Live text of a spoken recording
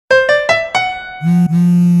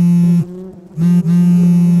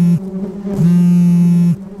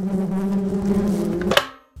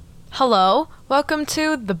Hello, welcome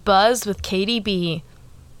to The Buzz with KDB.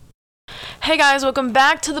 Hey guys, welcome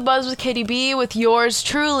back to The Buzz with KDB with yours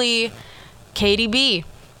truly, KDB.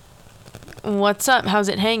 What's up? How's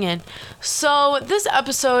it hanging? So this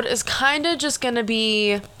episode is kind of just going to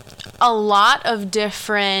be a lot of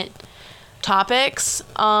different topics.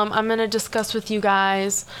 I'm going to discuss with you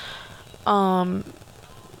guys my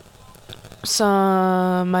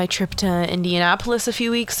trip to Indianapolis a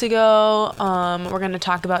few weeks ago. We're going to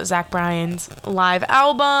talk about Zach Bryan's live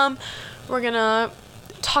album. We're going to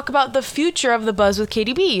talk about the future of The Buzz with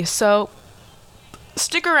KDB. So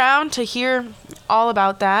stick around to hear all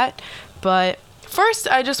about that. But first,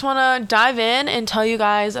 I just want to dive in and tell you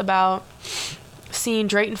guys about seeing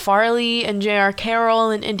Drayton Farley and J.R.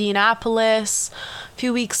 Carroll in Indianapolis a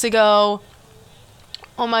few weeks ago.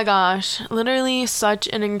 Oh my gosh, literally such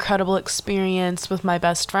an incredible experience with my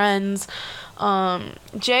best friends.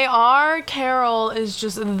 J.R. Carroll is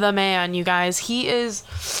just the man, you guys. He is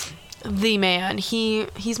the man.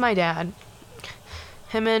 He's my dad.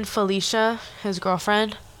 Him and Felicia, his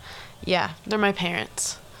girlfriend, yeah, they're my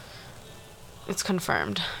parents. It's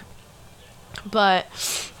confirmed. But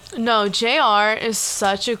no, JR is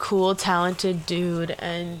such a cool, talented dude,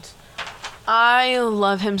 and I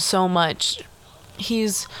love him so much.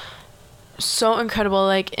 He's so incredible.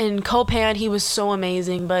 Like in Copan, he was so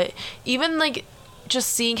amazing, but even like just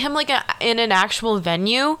seeing him like in an actual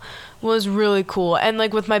venue was really cool. And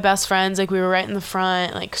like with my best friends, like we were right in the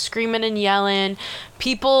front, like screaming and yelling.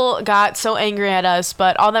 People got so angry at us,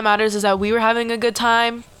 but all that matters is that we were having a good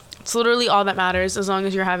time. It's literally all that matters, as long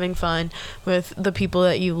as you're having fun with the people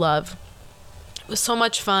that you love. It was so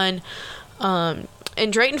much fun.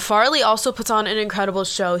 And Drayton Farley also puts on an incredible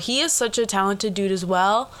show. He is such a talented dude as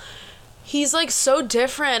well. He's like so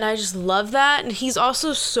different, and I just love that. And he's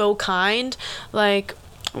also so kind. Like,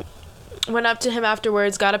 went up to him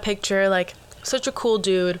afterwards, got a picture. Like, such a cool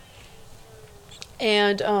dude.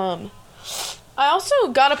 And I also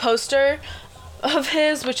got a poster of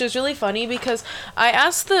his, which is really funny because I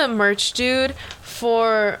asked the merch dude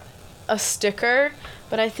for a sticker,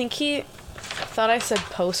 but I think he thought I said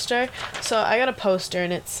poster, so I got a poster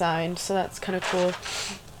and it's signed, so that's kind of cool.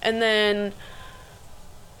 And then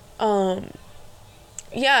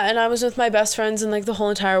yeah, and I was with my best friends in like the whole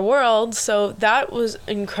entire world, so that was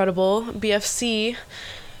incredible. BFC,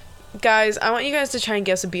 guys, I want you guys to try and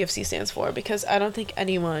guess what BFC stands for, because I don't think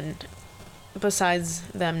anyone besides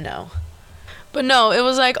them know. But no, it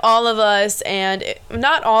was like all of us, and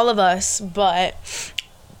not all of us, but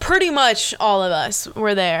pretty much all of us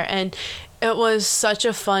were there, and it was such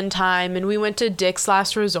a fun time. And we went to Dick's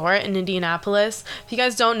Last Resort in Indianapolis. If you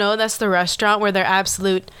guys don't know, that's the restaurant where they're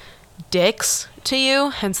absolute dicks to you,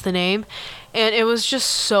 hence the name. And it was just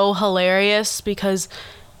so hilarious because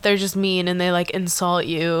they're just mean and they like insult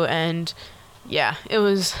you, and yeah, it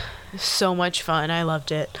was so much fun. I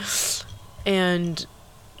loved it. And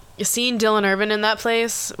seeing Dylan Irvin in that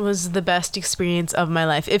place was the best experience of my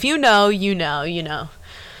life. If you know, you know, you know.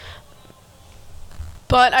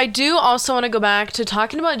 But I do also want to go back to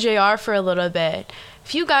talking about JR for a little bit.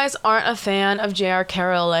 If you guys aren't a fan of JR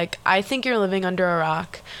Carroll, like, I think you're living under a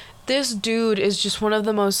rock. This dude is just one of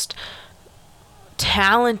the most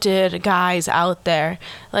talented guys out there.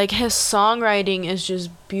 Like, his songwriting is just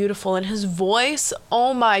beautiful, and his voice,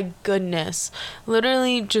 oh my goodness.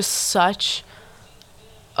 Literally just such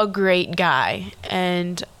a great guy,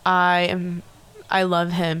 and I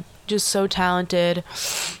love him. Just so talented,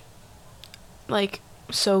 like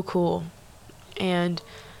so cool. And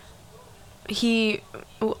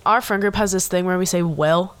our friend group has this thing where we say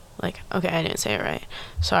will, like, okay, I didn't say it right,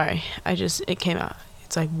 sorry, it came out,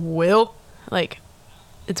 it's like will, like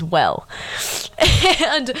it's well.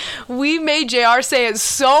 And we made JR say it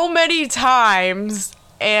so many times,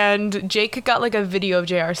 and Jake got like a video of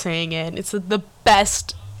JR saying it. It's the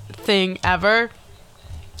best thing ever.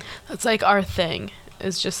 That's like our thing.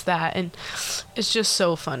 It's just that, and it's just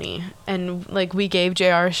so funny. And like we gave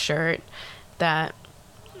JR a shirt that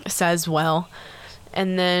says well,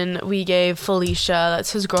 and then we gave Felicia,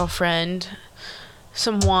 that's his girlfriend,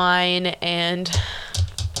 some wine, and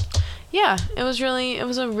yeah, it was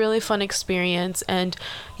a really fun experience. And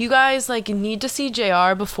you guys like need to see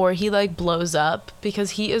JR before he like blows up,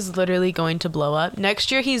 because he is literally going to blow up. Next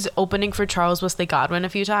year he's opening for Charles Wesley Godwin a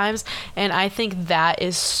few times, and I think that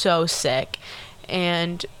is so sick.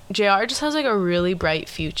 And JR just has like a really bright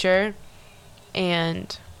future,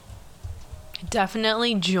 and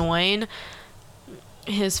definitely join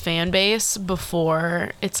his fan base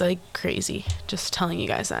before it's like crazy. Just telling you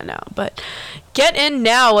guys that now. But get in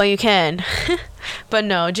now while you can. But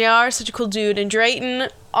no, JR is such a cool dude. And Drayton,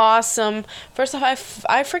 awesome. First off,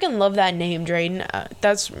 I freaking love that name, Drayton.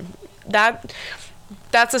 That's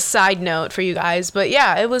a side note for you guys. But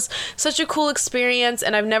yeah, it was such a cool experience.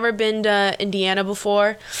 And I've never been to Indiana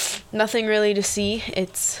before. Nothing really to see.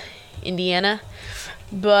 It's Indiana.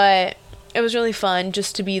 But it was really fun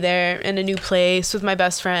just to be there in a new place with my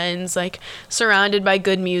best friends, like surrounded by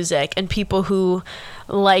good music and people who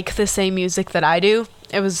like the same music that I do.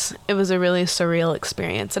 It was a really surreal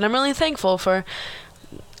experience, and I'm really thankful for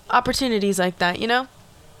opportunities like that, you know?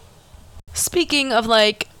 Speaking of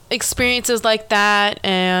like experiences like that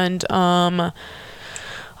and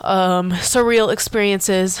surreal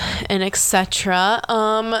experiences and etc.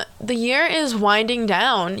 The year is winding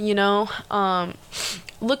down, you know.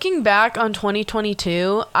 Looking back on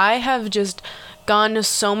 2022, I have just gone to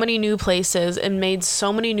so many new places and made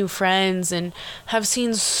so many new friends and have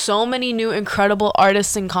seen so many new incredible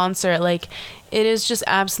artists in concert. Like, it is just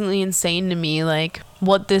absolutely insane to me, like,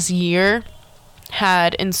 what this year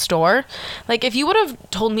had in store. Like, if you would have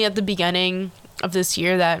told me at the beginning of this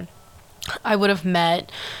year that I would have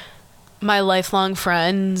met my lifelong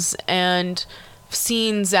friends and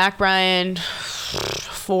seen Zach Bryan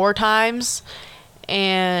 4 times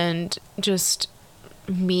and just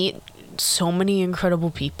meet so many incredible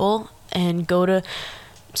people and go to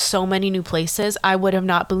so many new places, I would have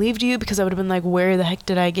not believed you, because I would have been like, where the heck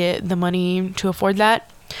did I get the money to afford that?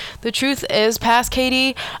 The truth is, past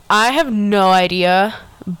Katie, I have no idea,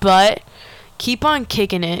 but keep on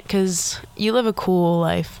kicking it because you live a cool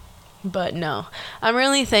life. But no, I'm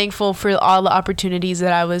really thankful for all the opportunities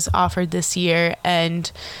that I was offered this year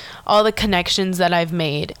and all the connections that I've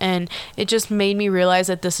made. And it just made me realize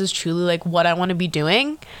that this is truly like what I want to be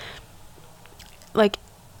doing, like,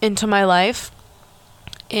 into my life.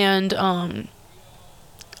 And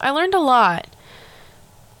I learned a lot.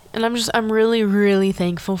 And I'm really, really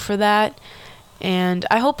thankful for that. And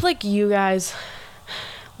I hope like you guys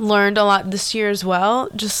learned a lot this year as well.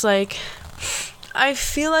 Just like, I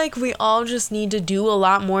feel like we all just need to do a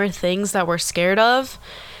lot more things that we're scared of,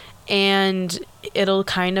 and it'll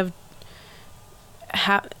kind of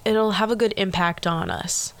it'll have a good impact on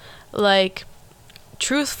us. Like,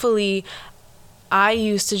 truthfully, I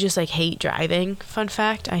used to just like hate driving. Fun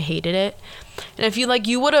fact, I hated it. And if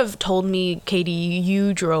you would have told me, Katie,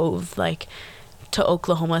 you drove like to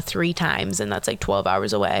Oklahoma 3 times and that's like 12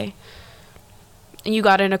 hours away, and you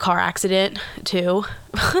got in a car accident too.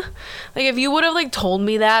 Like, if you would have like told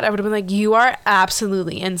me that, I would have been like, you are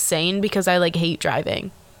absolutely insane, because I like hate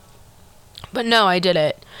driving. But no, I did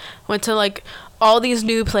it. Went to like all these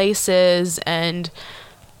new places and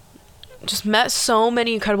just met so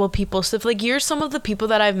many incredible people. So if like you're some of the people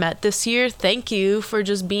that I've met this year, thank you for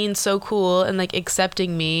just being so cool and like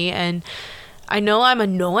accepting me. And I know I'm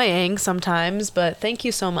annoying sometimes, but thank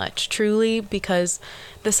you so much, truly, because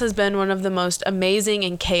this has been one of the most amazing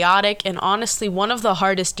and chaotic and honestly one of the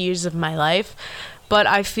hardest years of my life. But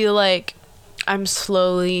I feel like I'm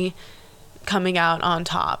slowly coming out on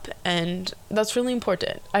top, and that's really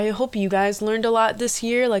important. I hope you guys learned a lot this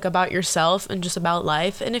year, like about yourself and just about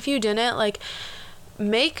life. And if you didn't, like,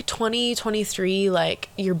 make 2023 like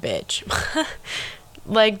your bitch.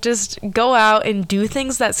 Like, just go out and do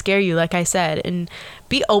things that scare you, like I said, and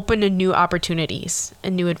be open to new opportunities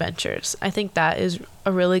and new adventures. I think that is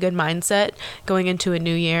a really good mindset going into a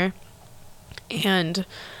new year, and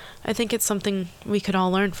I think it's something we could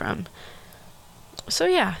all learn from. So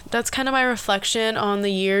yeah, that's kind of my reflection on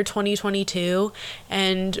the year 2022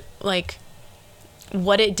 and like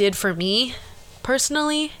what it did for me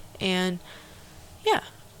personally. And yeah.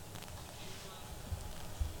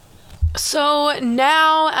 So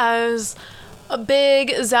now, as a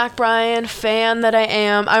big Zach Bryan fan that I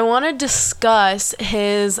am, I want to discuss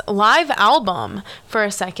his live album for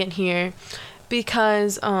a second here,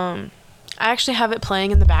 because I actually have it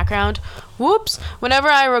playing in the background. Whoops. Whenever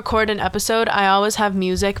I record an episode, I always have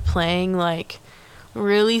music playing like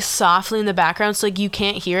really softly in the background, so like you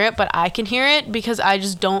can't hear it, but I can hear it, because I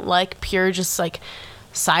just don't like pure just like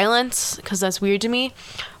silence, because that's weird to me.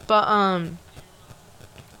 But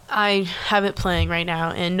I have it playing right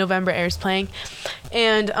now, and November Air is playing.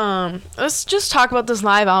 And let's just talk about this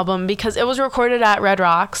live album, because it was recorded at Red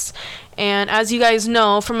Rocks. And as you guys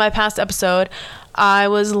know from my past episode, I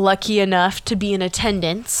was lucky enough to be in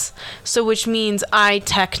attendance. So which means I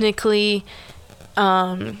technically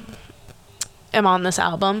am on this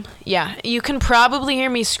album. Yeah, you can probably hear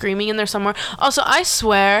me screaming in there somewhere. Also, I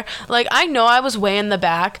swear, like, I know I was way in the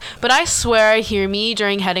back, but I swear I hear me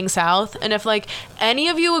during Heading South. And if, like, any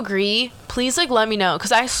of you agree, please, like, let me know,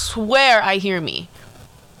 because I swear I hear me.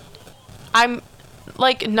 I'm,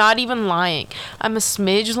 like, not even lying. I'm a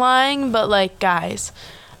smidge lying, but, like, guys,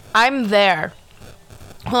 I'm there.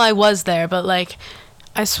 Well, I was there, but, like,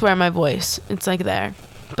 I swear my voice, it's, like, there.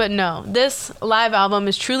 But no, this live album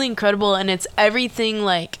is truly incredible, and it's everything,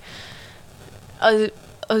 like, a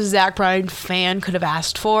Zach Bryan fan could have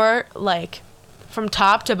asked for. Like, from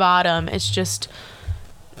top to bottom, it's just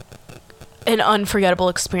an unforgettable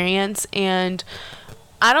experience. And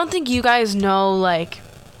I don't think you guys know, like,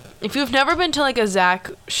 if you've never been to, like, a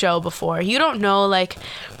Zach show before, you don't know, like,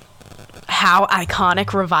 how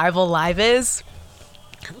iconic Revival Live is.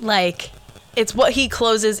 Like, it's what he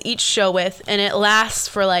closes each show with, and it lasts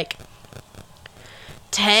for, like,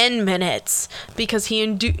 10 minutes, because he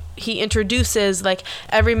introduces, like,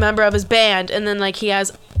 every member of his band, and then, like, he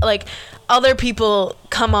has, like, other people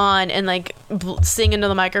come on and, like, sing into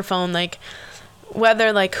the microphone, like,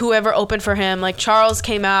 whether, like, whoever opened for him, like, Charles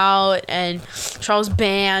came out, and Charles'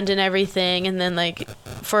 band and everything, and then, like,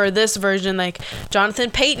 for this version, like,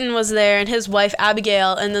 Jonathan Payton was there, and his wife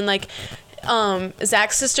Abigail, and then, like,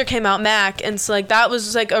 Zach's sister came out, Mac, and so, like, that was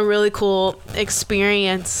just, like, a really cool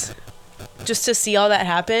experience just to see all that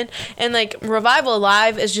happen. And, like, Revival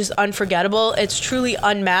Live is just unforgettable. It's truly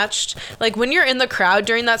unmatched. Like, when you're in the crowd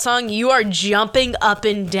during that song, you are jumping up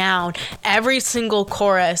and down every single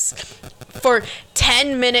chorus for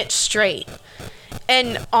 10 minutes straight.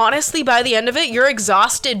 And honestly, by the end of it, you're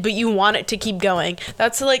exhausted, but you want it to keep going.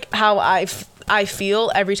 That's, like, how I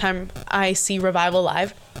feel every time I see Revival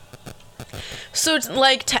Live. So it's,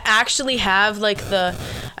 like, to actually have, like,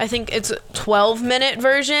 I think it's 12-minute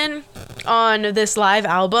version on this live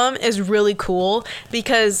album is really cool,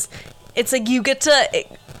 because it's, like, you get to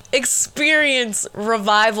experience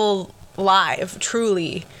Revival live,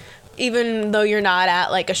 truly, even though you're not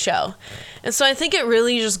at, like, a show. And so I think it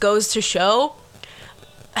really just goes to show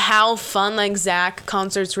how fun, like, Zach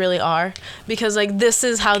concerts really are, because, like, this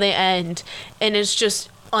is how they end, and it's just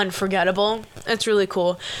unforgettable. It's really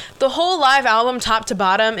cool. The whole live album, top to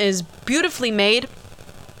bottom, is beautifully made.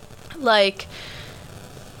 Like,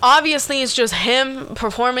 obviously it's just him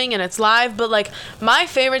performing and it's live, but, like, my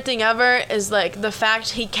favorite thing ever is, like, the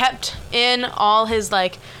fact he kept in all his,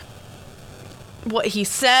 like, what he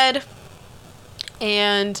said,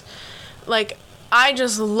 and, like, I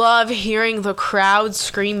just love hearing the crowd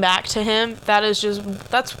scream back to him.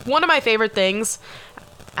 That's one of my favorite things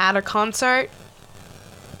at a concert,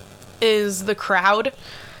 is the crowd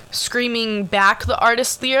screaming back the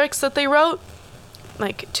artist's lyrics that they wrote,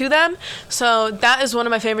 like, to them. So that is one of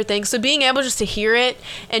my favorite things. So being able just to hear it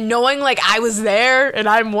and knowing, like, I was there and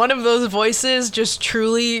I'm one of those voices just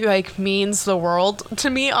truly, like, means the world to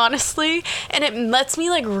me, honestly. And it lets me,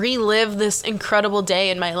 like, relive this incredible day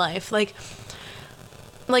in my life. Like,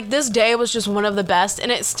 this day was just one of the best,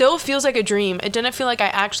 and it still feels like a dream. It didn't feel like I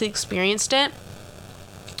actually experienced it.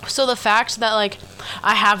 So the fact that, like,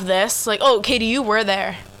 I have this, like, oh, Katie, you were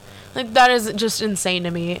there. Like, that is just insane to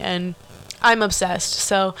me, and I'm obsessed.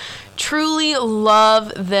 So truly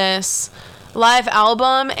love this live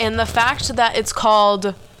album, and the fact that it's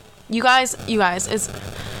called, you guys,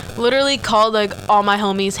 it's literally called, like, All My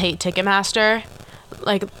Homies Hate Ticketmaster.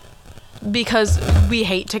 Like, because we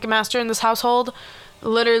hate Ticketmaster in this household.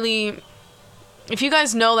 Literally, if you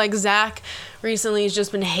guys know, like, Zach recently has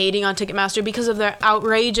just been hating on Ticketmaster because of their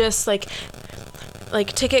outrageous, like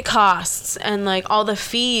ticket costs and, like, all the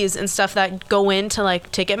fees and stuff that go into,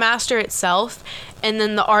 like, Ticketmaster itself, and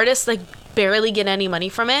then the artists, like, barely get any money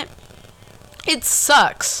from it. It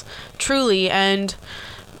sucks, truly, and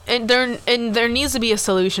there needs to be a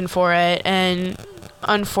solution for it, and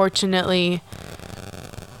unfortunately,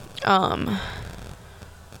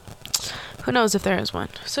 who knows if there is one.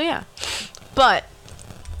 So yeah, but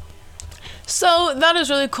so that is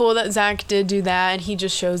really cool that Zach did do that, and he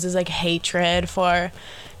just shows his, like, hatred for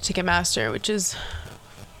Ticketmaster, which is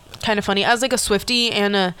kind of funny. As, like, a Swiftie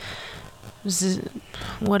and a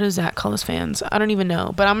what does Zach call his fans? I don't even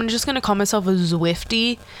know, but I'm just gonna call myself a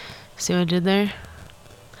Zwiftie. See what I did there?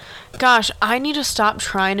 Gosh, I need to stop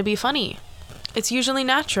trying to be funny. It's usually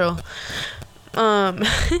natural.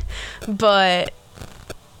 But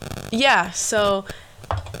yeah, so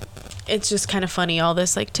it's just kind of funny, all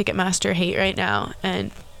this, like, Ticketmaster hate right now,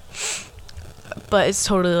 but it's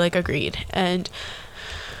totally, like, agreed. And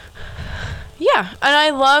yeah, and I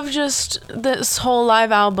love just this whole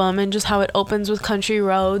live album and just how it opens with Country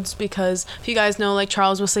Roads, because if you guys know, like,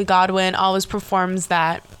 Charles Wesley Godwin always performs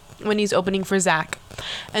that when he's opening for Zach.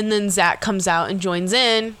 And then Zach comes out and joins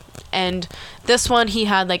in. And this one, he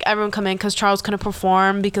had like everyone come in because Charles couldn't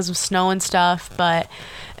perform because of snow and stuff. But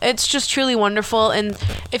it's just truly wonderful. And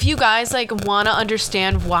if you guys like want to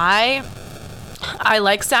understand why I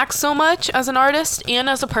like Zach so much as an artist and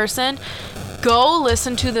as a person, go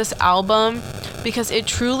listen to this album, because it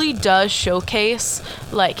truly does showcase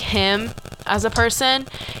like him as a person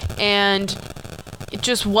and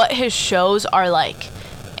just what his shows are like.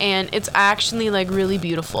 And it's actually like really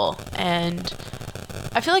beautiful, and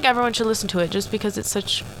I feel like everyone should listen to it just because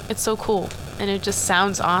it's so cool and it just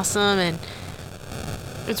sounds awesome, and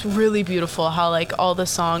it's really beautiful how like all the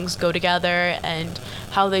songs go together and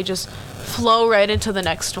how they just flow right into the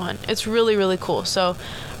next one. It's really, really cool. So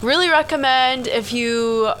really recommend, if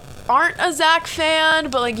you aren't a Zach fan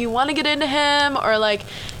but like you want to get into him, or like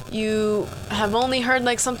you have only heard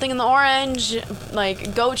like Something in the Orange,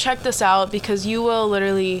 like go check this out, because you'll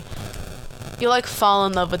like fall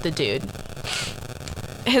in love with the dude.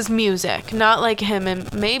 His music, not like him,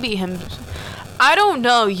 and maybe him, I don't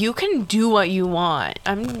know, you can do what you want,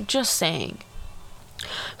 I'm just saying.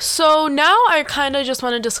 So now I kind of just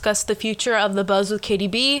want to discuss the future of the Buzz with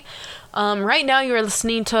KDB. Right now you are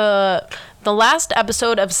listening to the last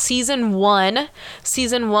episode of season 1.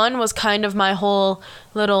 Season 1 was kind of my whole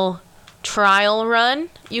little trial run,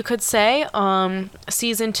 you could say.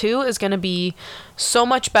 Season 2 is going to be so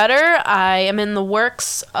much better. I am in the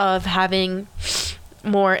works of having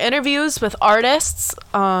more interviews with artists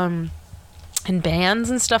and bands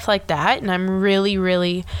and stuff like that, and I'm really,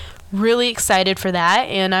 really, really excited for that.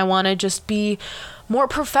 And I want to just be more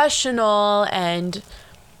professional and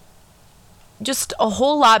just a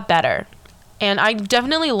whole lot better. And I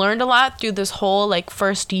definitely learned a lot through this whole like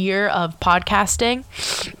first year of podcasting.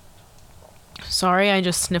 Sorry, I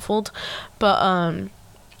just sniffled. But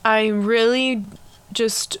I really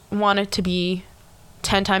just want it to be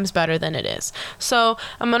 10 times better than it is. So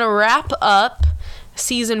I'm going to wrap up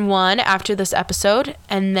season 1 after this episode,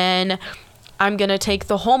 and then I'm going to take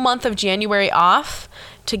the whole month of January off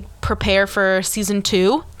to prepare for season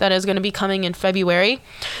 2 that is going to be coming in February.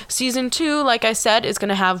 Season 2, like I said, is going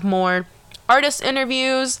to have more artist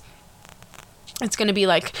interviews. It's going to be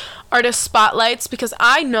like artist spotlights, because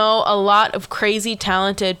I know a lot of crazy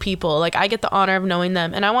talented people. Like I get the honor of knowing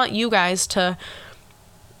them, and I want you guys to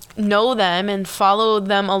know them and follow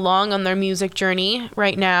them along on their music journey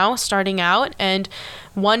right now, starting out. And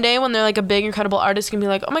one day when they're like a big, incredible artist, you can be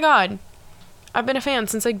like, oh my God, I've been a fan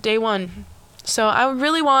since like day one. So I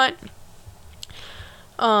really want,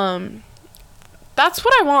 that's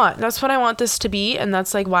what I want. That's what I want this to be. And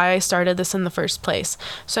that's like why I started this in the first place.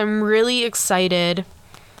 So I'm really excited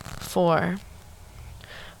for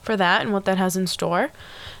that and what that has in store.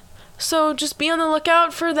 So just be on the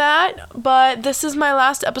lookout for that. But this is my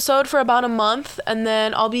last episode for about a month, and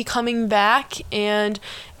then I'll be coming back, and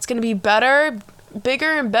it's going to be better,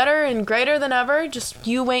 bigger and better and greater than ever. Just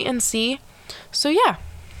you wait and see. So yeah.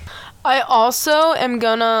 I also am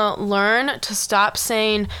gonna learn to stop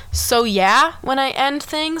saying so yeah when I end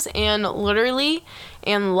things, and literally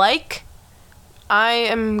and like. I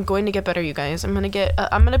am going to get better, you guys. I'm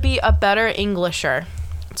gonna be a better Englisher.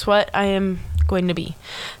 It's what I am going to be.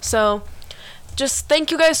 So just thank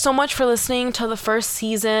you guys so much for listening to the first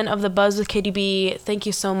season of the Buzz with KDB. Thank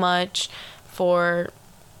you so much for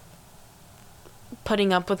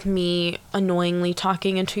putting up with me annoyingly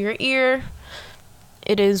talking into your ear.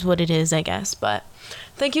 It is what it is, I guess. But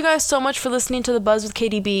thank you guys so much for listening to the Buzz with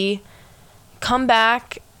KDB. Come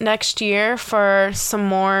back next year for some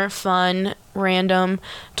more fun, random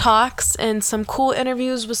talks and some cool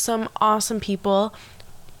interviews with some awesome people.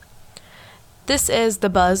 This is the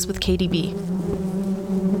Buzz with KDB.